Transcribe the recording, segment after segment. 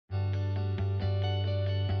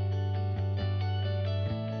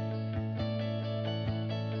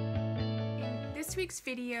this week's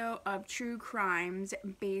video of true crimes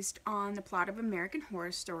based on the plot of American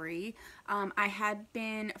Horror Story, I had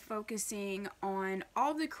been focusing on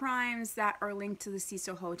all the crimes that are linked to the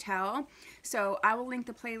Cecil Hotel. So I will link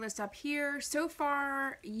the playlist up here. So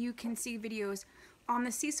far, you can see videos on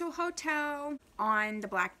the Cecil Hotel, on the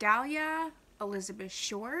Black Dahlia, Elizabeth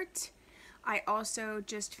Short. I also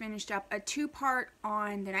just finished up a two-part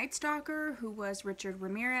on the Night Stalker, who was Richard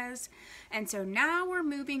Ramirez. And so now we're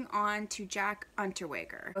moving on to Jack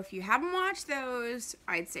Unterweger. If you haven't watched those,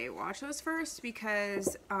 I'd say watch those first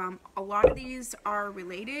because a lot of these are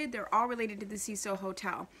related. They're all related to the Cecil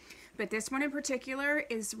Hotel. But this one in particular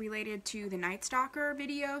is related to the Night Stalker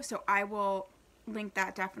video, so I will link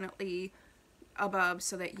that definitely above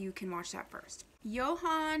so that you can watch that first.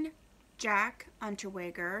 Johann Jack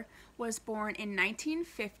Unterweger was born in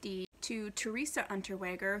 1950 to Teresa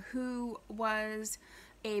Unterweger, who was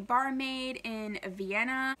a barmaid in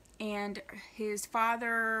Vienna, and his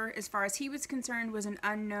father, as far as he was concerned, was an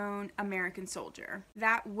unknown American soldier.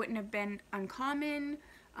 That wouldn't have been uncommon.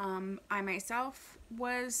 I myself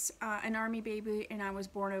was an army baby and I was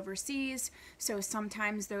born overseas, so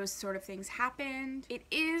sometimes those sort of things happened. It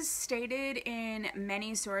is stated in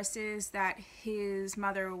many sources that his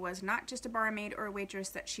mother was not just a barmaid or a waitress,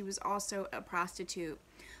 that she was also a prostitute.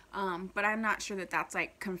 But I'm not sure that that's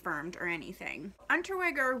like confirmed or anything.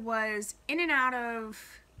 Unterweger was in and out of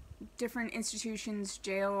different institutions,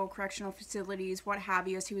 jail, correctional facilities, what have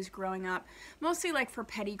you, as he was growing up, mostly like for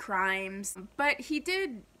petty crimes. But he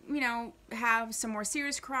did, you know, have some more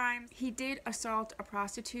serious crimes. He did assault a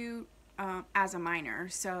prostitute as a minor,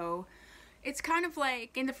 so it's kind of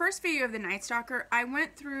like, in the first video of the Night Stalker, I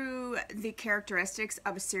went through the characteristics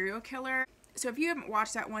of a serial killer. So if you haven't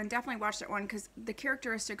watched that one, definitely watch that one because the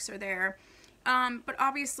characteristics are there. But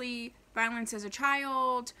obviously, violence as a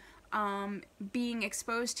child, being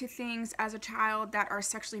exposed to things as a child that are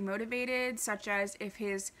sexually motivated, such as if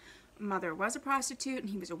his mother was a prostitute and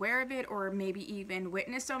he was aware of it or maybe even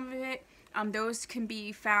witnessed some of it, those can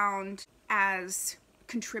be found as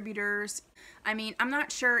contributors. I mean, I'm not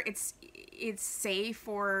sure it's safe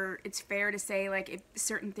or it's fair to say like if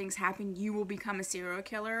certain things happen you will become a serial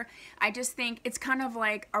killer. I just think it's kind of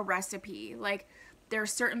like a recipe. Like, there are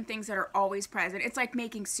certain things that are always present. It's like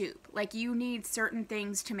making soup. Like, you need certain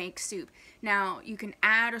things to make soup. Now, you can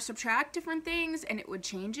add or subtract different things and it would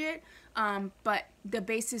change it, but the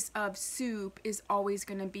basis of soup is always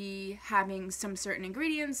going to be having some certain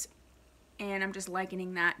ingredients, and I'm just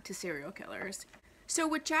likening that to serial killers. So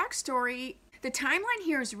with Jack's story, the timeline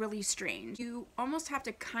here is really strange. You almost have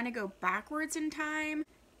to kind of go backwards in time.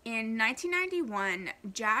 In 1991,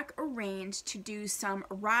 Jack arranged to do some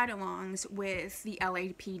ride-alongs with the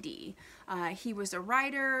LAPD. He was a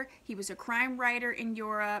writer, he was a crime writer in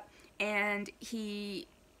Europe, and he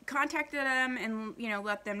contacted them and, you know,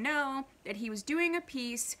 let them know that he was doing a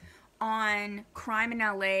piece on crime in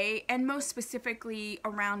LA, and most specifically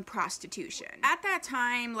around prostitution. At that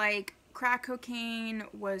time, like, crack cocaine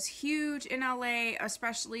was huge in LA,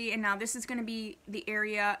 especially, and now this is going to be the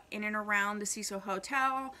area in and around the Cecil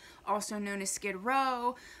Hotel, also known as Skid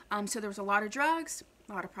Row. So there was a lot of drugs,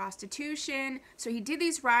 a lot of prostitution. So he did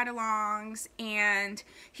these ride-alongs and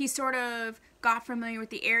he sort of got familiar with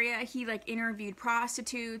the area. He like interviewed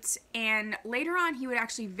prostitutes, and later on he would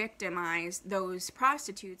actually victimize those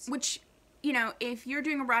prostitutes, which, you know, if you're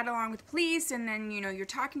doing a ride-along with police and then, you know, you're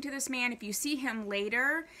talking to this man, if you see him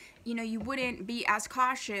later, you know, you wouldn't be as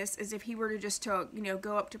cautious as if he were to just, you know,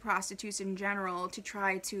 go up to prostitutes in general to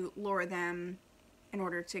try to lure them in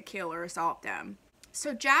order to kill or assault them.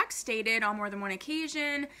 So Jack stated on more than one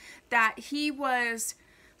occasion that he was,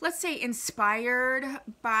 let's say, inspired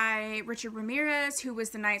by Richard Ramirez, who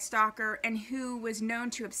was the Night Stalker and who was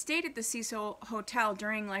known to have stayed at the Cecil Hotel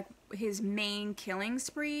during like his main killing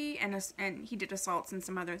spree, and he did assaults and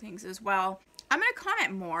some other things as well. I'm going to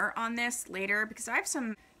comment more on this later because I have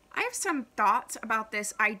some thoughts about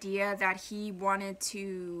this idea that he wanted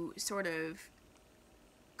to sort of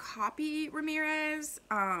copy Ramirez.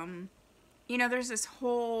 You know, there's this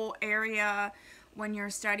whole area when you're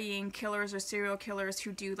studying killers or serial killers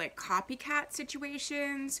who do like copycat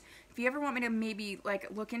situations. If you ever want me to maybe like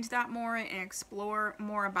look into that more and explore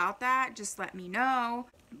more about that, just let me know.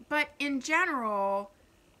 But in general,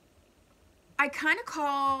 I kind of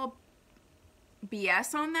call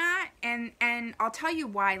BS on that, and I'll tell you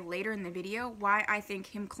why later in the video, why I think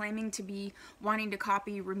him claiming to be wanting to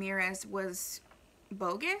copy Ramirez was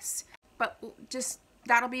bogus. But just,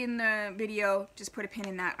 that'll be in the video, just put a pin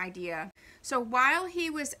in that idea. So while he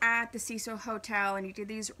was at the Cecil Hotel and he did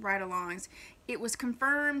these ride-alongs, it was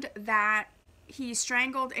confirmed that he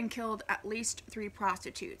strangled and killed at least 3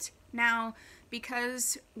 prostitutes. Now,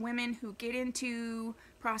 because women who get into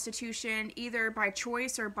prostitution, either by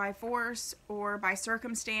choice or by force or by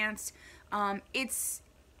circumstance, it's,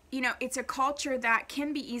 you know, it's a culture that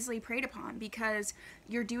can be easily preyed upon because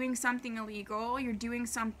you're doing something illegal, you're doing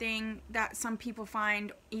something that some people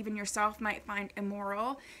find, even yourself might find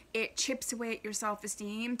immoral. It chips away at your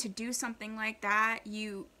self-esteem. To do something like that,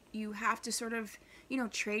 you have to sort of, you know,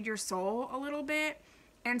 trade your soul a little bit.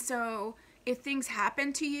 And so if things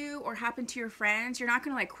happen to you or happen to your friends, you're not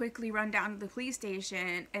going to like quickly run down to the police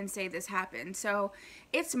station and say this happened. So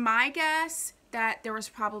it's my guess that there was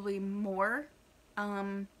probably more,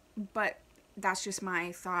 but that's just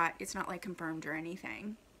my thought. It's not like confirmed or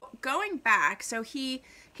anything. Going back, so he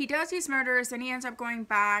does these murders and he ends up going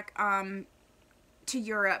back to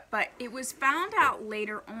Europe, but it was found out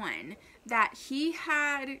later on that he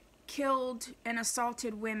had killed and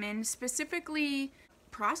assaulted women, specifically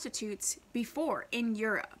prostitutes, before in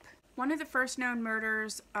Europe. One of the first known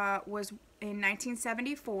murders was in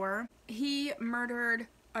 1974. He murdered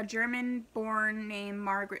a German-born named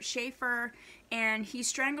Margaret Schaefer, and he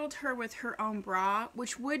strangled her with her own bra,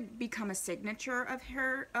 which would become a signature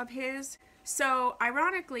of his. So,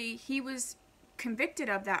 ironically, he was convicted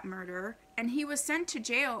of that murder, and he was sent to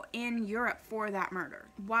jail in Europe for that murder.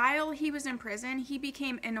 While he was in prison, he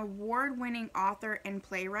became an award-winning author and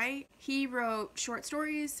playwright. He wrote short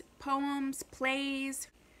stories, poems, plays.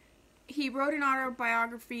 He wrote an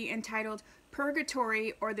autobiography entitled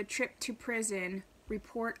Purgatory, or The Trip to Prison,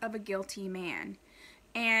 Report of a Guilty Man,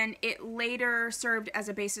 and it later served as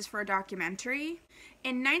a basis for a documentary.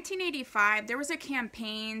 In 1985, there was a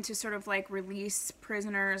campaign to sort of like release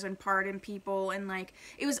prisoners and pardon people, and like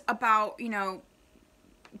it was about, you know,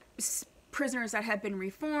 prisoners that had been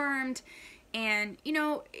reformed, and, you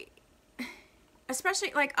know,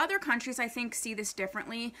 especially like other countries I think see this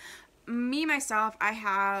differently. Me myself, I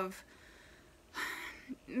have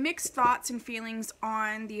mixed thoughts and feelings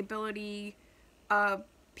on the ability of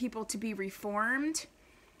people to be reformed.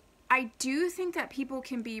 I do think that people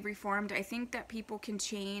can be reformed. I think that people can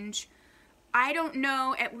change. I don't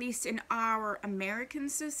know, at least in our American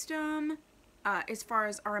system, as far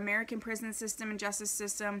as our American prison system and justice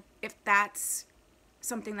system, if that's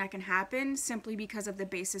something that can happen simply because of the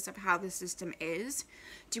basis of how the system is.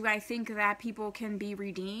 Do I think that people can be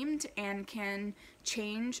redeemed and can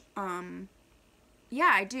change?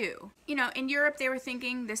 Yeah, I do. You know, in Europe, they were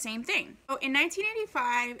thinking the same thing. So in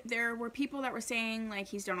 1985, there were people that were saying, like,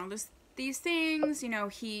 he's done all these things, you know,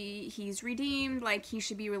 he's redeemed, like, he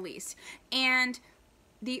should be released. And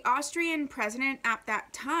the Austrian president at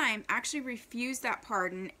that time actually refused that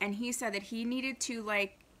pardon, and he said that he needed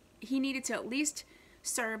to at least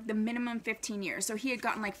serve the minimum 15 years. So he had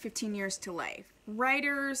gotten, like, 15 years to life.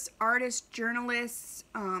 Writers, artists, journalists,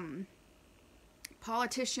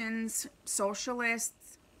 politicians,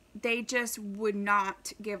 socialists, they just would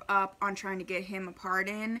not give up on trying to get him a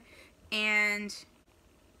pardon. And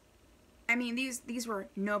I mean, these were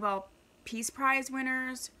Nobel Peace Prize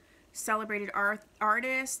winners, celebrated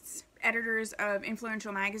artists, editors of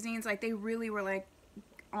influential magazines. Like, they really were like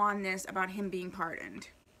on this about him being pardoned.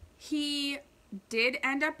 He did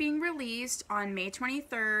end up being released on May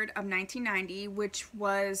 23rd of 1990, which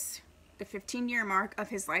was the 15-year mark of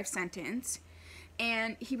his life sentence.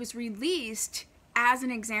 And he was released as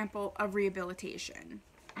an example of rehabilitation.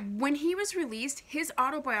 When he was released, his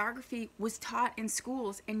autobiography was taught in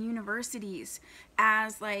schools and universities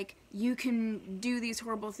as, like, you can do these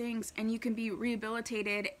horrible things and you can be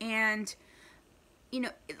rehabilitated. And, you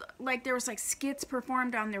know, like, there was, like, skits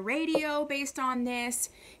performed on the radio based on this.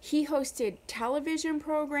 He hosted television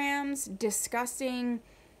programs discussing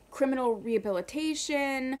criminal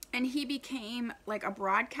rehabilitation, and he became like a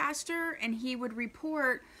broadcaster, and he would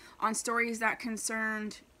report on stories that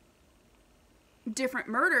concerned different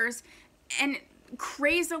murders. And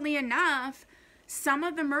crazily enough, some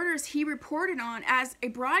of the murders he reported on as a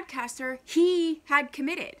broadcaster, he had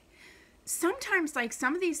committed. Sometimes, like,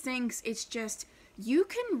 some of these things, it's just, you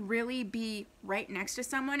can really be right next to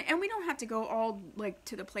someone, and we don't have to go all like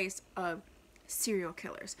to the place of serial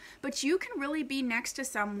killers, but you can really be next to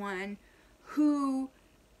someone who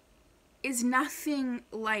is nothing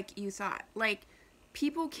like you thought. Like,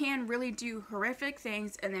 people can really do horrific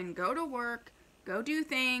things and then go to work, go do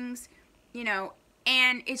things, you know,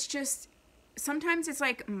 and it's just, sometimes it's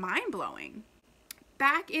like mind-blowing.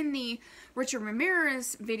 Back in the Richard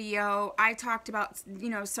Ramirez video, I talked about, you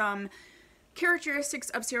know, some characteristics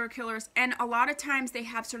of serial killers, and a lot of times they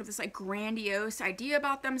have sort of this like grandiose idea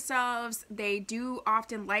about themselves. They do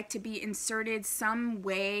often like to be inserted some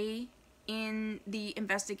way in the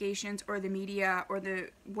investigations or the media or the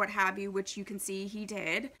what have you, which you can see he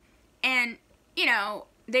did. And you know,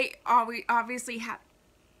 they obviously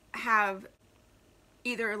have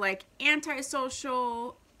either like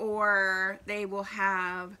antisocial, or they will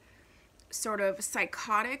have sort of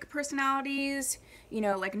psychotic personalities, you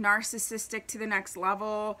know, like narcissistic to the next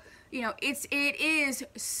level. You know, it is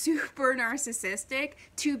super narcissistic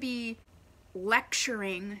to be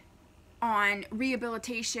lecturing on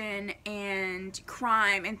rehabilitation and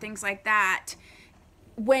crime and things like that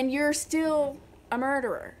when you're still a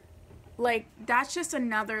murderer. Like, that's just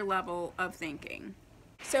another level of thinking.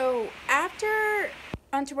 So after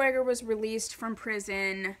Unterweger was released from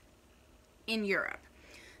prison in Europe,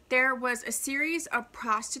 there was a series of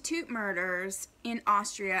prostitute murders in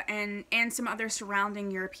Austria and some other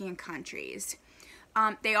surrounding European countries.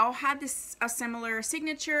 They all had a similar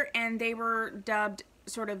signature, and they were dubbed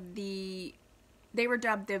the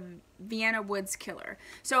Vienna Woods Killer.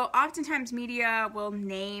 So oftentimes media will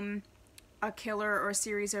name a killer or a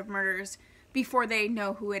series of murders before they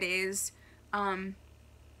know who it is.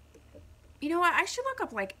 You know what? I should look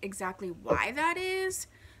up like exactly why that is.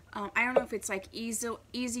 I don't know if it's like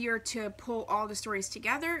easier to pull all the stories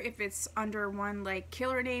together if it's under one like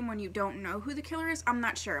killer name when you don't know who the killer is. I'm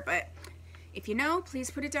not sure, but if you know,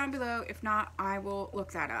 please put it down below. If not, I will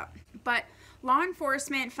look that up. But law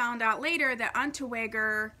enforcement found out later that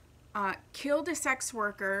Unterweger killed a sex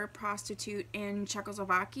worker prostitute in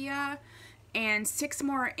Czechoslovakia and 6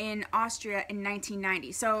 more in Austria in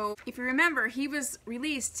 1990. So if you remember, he was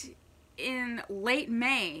released in late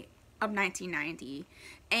May of 1990,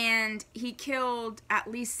 and he killed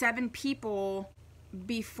at least 7 people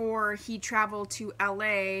before he traveled to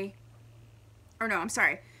LA. Or no, I'm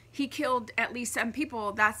sorry. He killed at least 7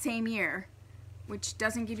 people that same year, which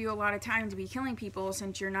doesn't give you a lot of time to be killing people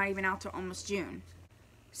since you're not even out to almost June.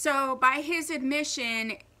 So by his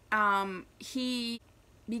admission, he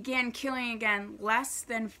began killing again less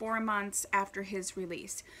than 4 months after his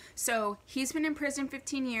release. So he's been in prison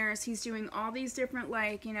 15 years. He's doing all these different,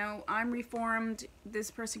 like, you know, I'm reformed, this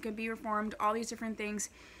person could be reformed, all these different things.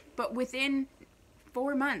 But within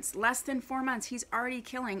 4 months, less than 4 months, he's already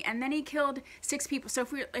killing. And then he killed 6 people. So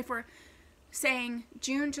if we're saying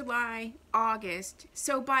June, July, August,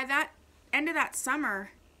 so by that end of that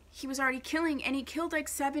summer, he was already killing, and he killed like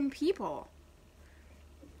 7 people.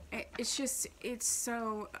 It's just, it's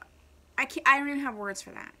so, I don't even have words for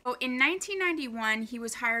that. So in 1991, he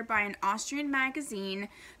was hired by an Austrian magazine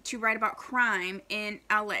to write about crime in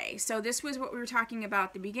LA. So this was what we were talking about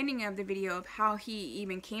at the beginning of the video of how he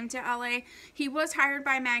even came to LA. He was hired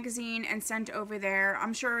by a magazine and sent over there.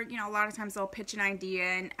 I'm sure, you know, a lot of times they'll pitch an idea,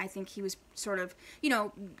 and I think he was sort of, you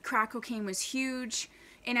know, crack cocaine was huge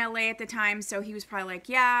in LA at the time, so he was probably like,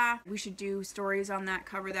 yeah, we should do stories on that,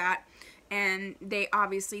 cover that. And they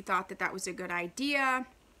obviously thought that that was a good idea.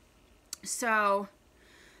 So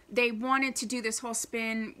they wanted to do this whole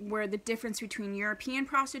spin where the difference between European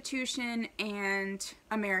prostitution and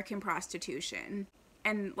American prostitution,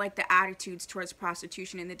 and like the attitudes towards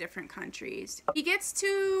prostitution in the different countries. He gets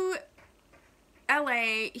to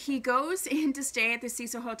LA, he goes in to stay at the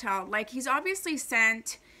Cecil Hotel. Like, he's obviously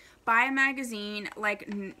sent by a magazine. Like,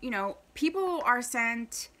 you know, people are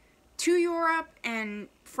sent to Europe and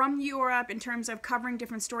from Europe in terms of covering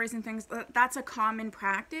different stories and things. That's a common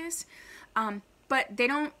practice, but they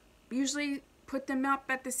don't usually put them up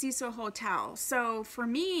at the Cecil Hotel. So for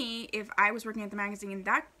me, if I was working at the magazine,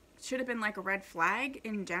 that should have been like a red flag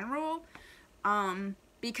in general,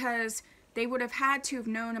 because they would have had to have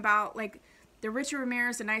known about, like, the Richard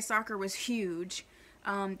Ramirez, the Night Stalker was huge.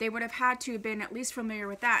 They would have had to have been at least familiar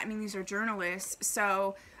with that. I mean, these are journalists,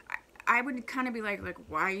 so I would kind of be like,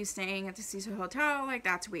 why are you staying at the Cecil Hotel? Like,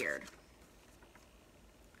 that's weird.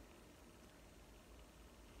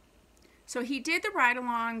 So he did the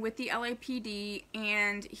ride-along with the LAPD,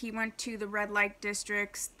 and he went to the red light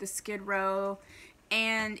districts, the Skid Row,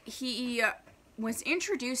 and he was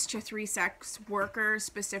introduced to 3 sex workers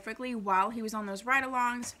specifically while he was on those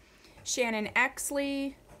ride-alongs. Shannon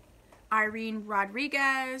Exley, Irene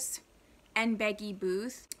Rodriguez, and Becky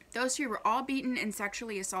Booth. Those 3 were all beaten and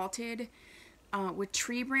sexually assaulted with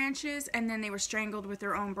tree branches, and then they were strangled with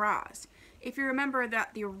their own bras. If you remember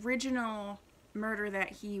that the original murder that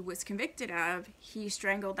he was convicted of, he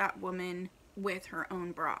strangled that woman with her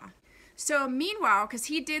own bra. So meanwhile, because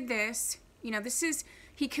he did this, you know,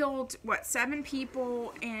 he killed, what, 7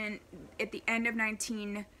 people at the end of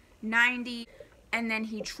 1990, and then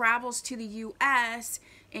he travels to the U.S.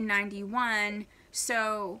 in 91,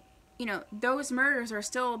 so, you know, those murders are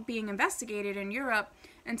still being investigated in Europe,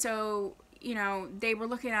 and so, you know, they were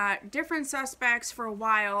looking at different suspects for a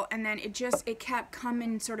while, and then it kept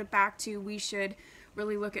coming sort of back to, we should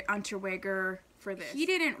really look at Unterweger for this. He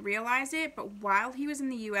didn't realize it, but while he was in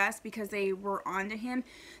the U.S., because they were onto him,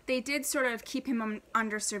 they did sort of keep him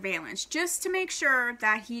under surveillance just to make sure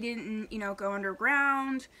that he didn't, you know, go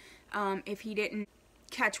underground, if he didn't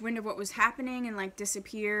catch wind of what was happening and like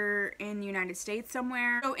disappear in the United States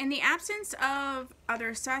somewhere. So in the absence of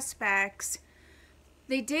other suspects,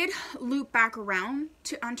 they did loop back around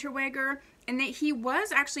to Unterweger, and that he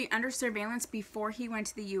was actually under surveillance before he went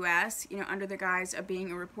to the U.S., you know, under the guise of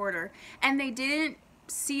being a reporter. And they didn't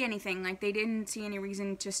see anything, like they didn't see any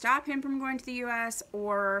reason to stop him from going to the U.S.,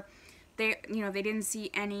 or they didn't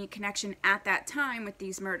see any connection at that time with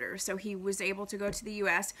these murders. So he was able to go to the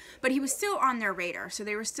U.S., but he was still on their radar. So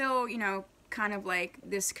they were still, you know, kind of like,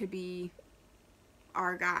 this could be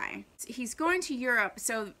our guy. He's going to Europe,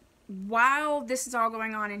 so while this is all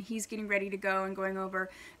going on and he's getting ready to go and going over,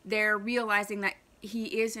 they're realizing that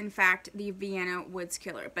he is in fact the Vienna Woods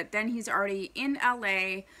killer. But then he's already in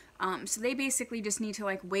LA, so they basically just need to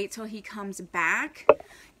like wait till he comes back.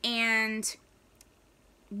 And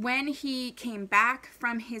when he came back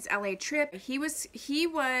from his LA trip, he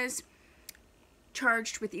was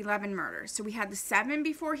charged with 11 murders. So we had the 7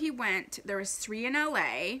 before he went. There was 3 in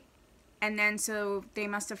LA, and then so they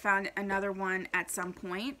must have found another one at some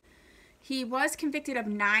point. He was convicted of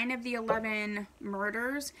 9 of the 11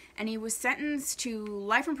 murders, and he was sentenced to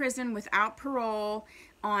life in prison without parole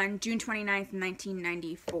on June 29th,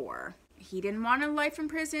 1994. He didn't want a life in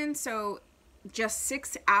prison, so just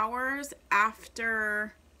 6 hours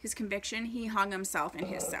after his conviction, he hung himself in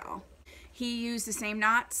his cell. He used the same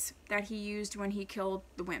knots that he used when he killed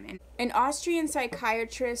the women. An Austrian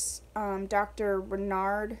psychiatrist, Dr.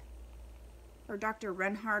 Reinhard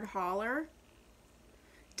Haller,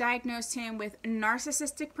 diagnosed him with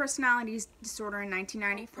narcissistic personality disorder in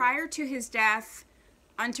 1990. Prior to his death,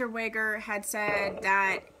 Unterweger had said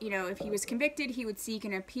that, you know, if he was convicted, he would seek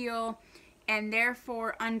an appeal, and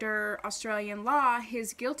therefore, under Australian law,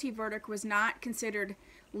 his guilty verdict was not considered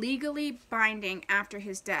legally binding after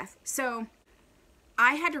his death. So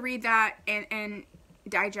I had to read that and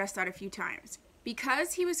digest that a few times.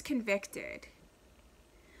 Because he was convicted,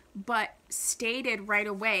 but stated right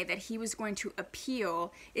away that he was going to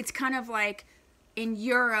appeal, it's kind of like in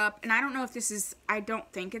Europe, and I don't know if this is, I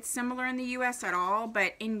don't think it's similar in the US at all,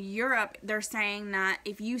 but in Europe, they're saying that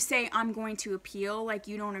if you say I'm going to appeal, like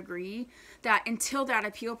you don't agree, that until that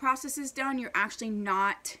appeal process is done, you're actually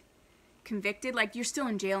not convicted. Like you're still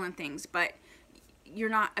in jail and things, but you're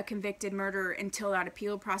not a convicted murderer until that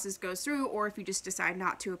appeal process goes through, or if you just decide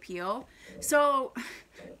not to appeal. So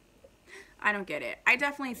I don't get it. I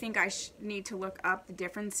definitely think I need to look up the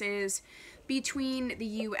differences between the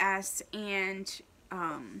US and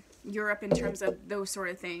Europe in terms of those sort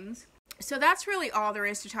of things. So that's really all there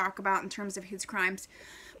is to talk about in terms of his crimes.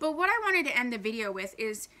 But what I wanted to end the video with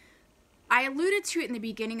is, I alluded to it in the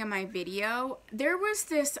beginning of my video. There was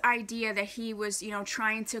this idea that he was, you know,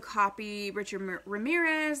 trying to copy Richard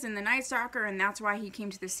Ramirez and the Night Stalker, and that's why he came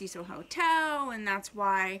to the Cecil Hotel, and that's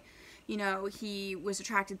why, you know, he was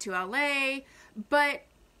attracted to LA. But,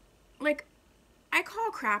 like, I call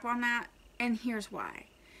crap on that, and here's why.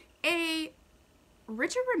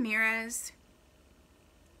 Richard Ramirez,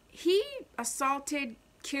 he assaulted,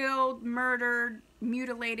 killed, murdered,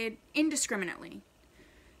 mutilated indiscriminately.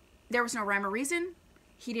 There was no rhyme or reason.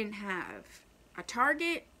 He didn't have a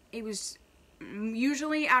target. It was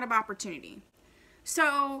usually out of opportunity.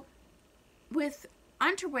 So with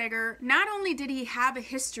Unterweger, not only did he have a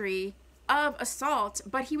history of assault,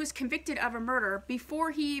 but he was convicted of a murder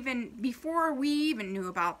before we even knew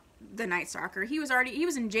about the Night Stalker. He was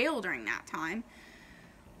in jail during that time.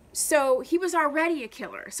 So he was already a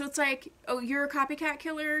killer. So it's like, oh, you're a copycat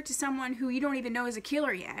killer to someone who you don't even know is a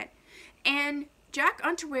killer yet. And Jack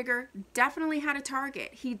Unterweger definitely had a target.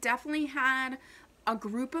 He definitely had a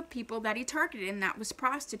group of people that he targeted, and that was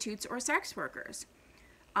prostitutes or sex workers.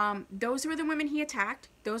 Those were the women he attacked.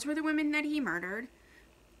 Those were the women that he murdered.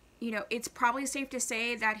 You know, it's probably safe to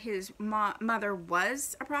say that his mother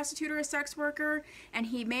was a prostitute or a sex worker, and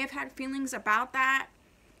he may have had feelings about that,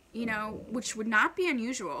 you know, which would not be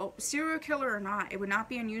unusual. Serial killer or not, it would not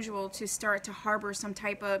be unusual to start to harbor some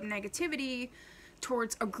type of negativity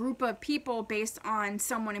towards a group of people based on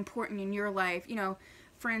someone important in your life. You know,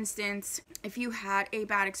 for instance, if you had a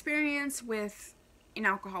bad experience with an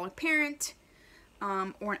alcoholic parent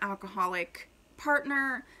or an alcoholic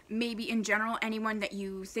partner, maybe in general anyone that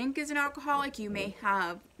you think is an alcoholic, you may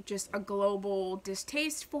have just a global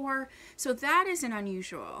distaste for. So that isn't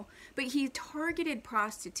unusual. But he targeted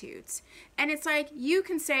prostitutes. And it's like, you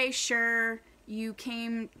can say, sure, you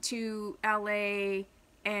came to LA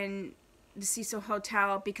and the Cecil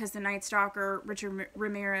Hotel because the Night Stalker, Richard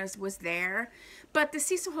Ramirez, was there. But the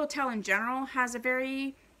Cecil Hotel in general has a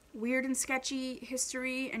very weird and sketchy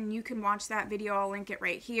history, and you can watch that video. I'll link it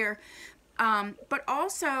right here. But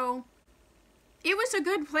also, it was a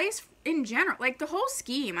good place in general. Like, the whole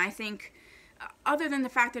scheme, I think, other than the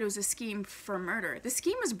fact that it was a scheme for murder, the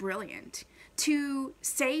scheme was brilliant. To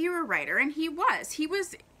say you're a writer, and he was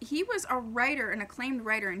a writer, an acclaimed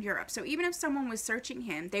writer in Europe. So even if someone was searching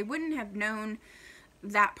him, they wouldn't have known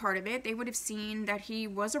that part of it. They would have seen that he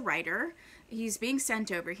was a writer. He's being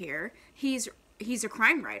sent over here. He's a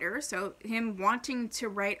crime writer, so him wanting to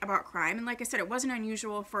write about crime. And like I said, it wasn't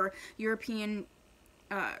unusual for European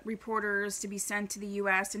reporters to be sent to the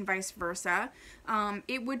U.S. and vice versa.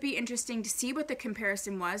 It would be interesting to see what the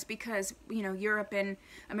comparison was, because, you know, Europe and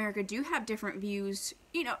America do have different views,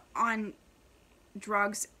 you know, on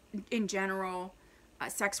drugs in general,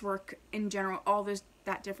 sex work in general, all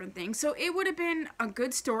that different thing. So it would have been a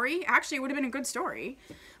good story. Actually, it would have been a good story,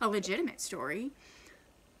 a legitimate story.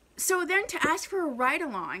 So then to ask for a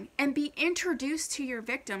ride-along and be introduced to your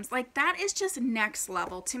victims, like, that is just next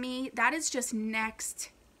level to me. That is just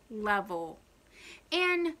next level.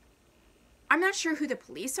 And I'm not sure who the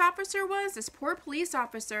police officer was. This poor police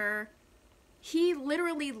officer, he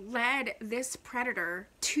literally led this predator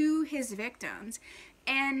to his victims.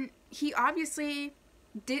 And he obviously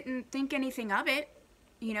didn't think anything of it.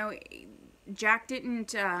 You know, Jack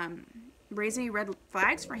didn't raise any red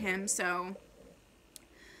flags for him, so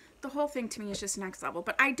the whole thing to me is just next level.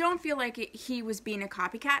 But I don't feel like he was being a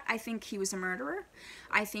copycat. I think he was a murderer.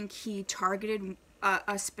 I think he targeted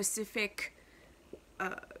a specific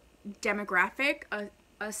demographic,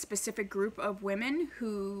 a specific group of women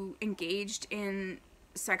who engaged in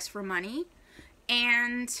sex for money,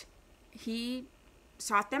 and he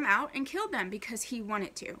sought them out and killed them because he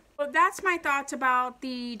wanted to. So that's my thoughts about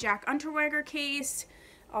the Jack Unterweger case,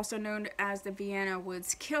 also known as the Vienna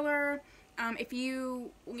Woods Killer. If you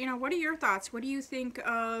know, what are your thoughts? What do you think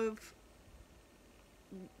of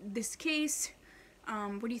this case?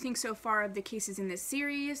 What do you think so far of the cases in this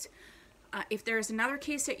series? If there's another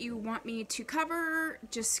case that you want me to cover,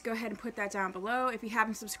 just go ahead and put that down below. If you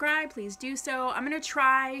haven't subscribed, please do so. I'm going to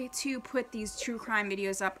try to put these true crime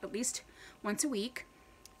videos up at least once a week.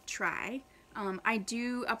 I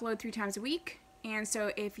do upload 3 times a week, and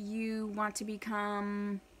so if you want to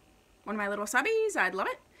become one of my little subbies, I'd love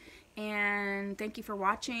it. And thank you for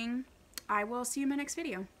watching. I will see you in my next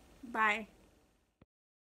video. Bye.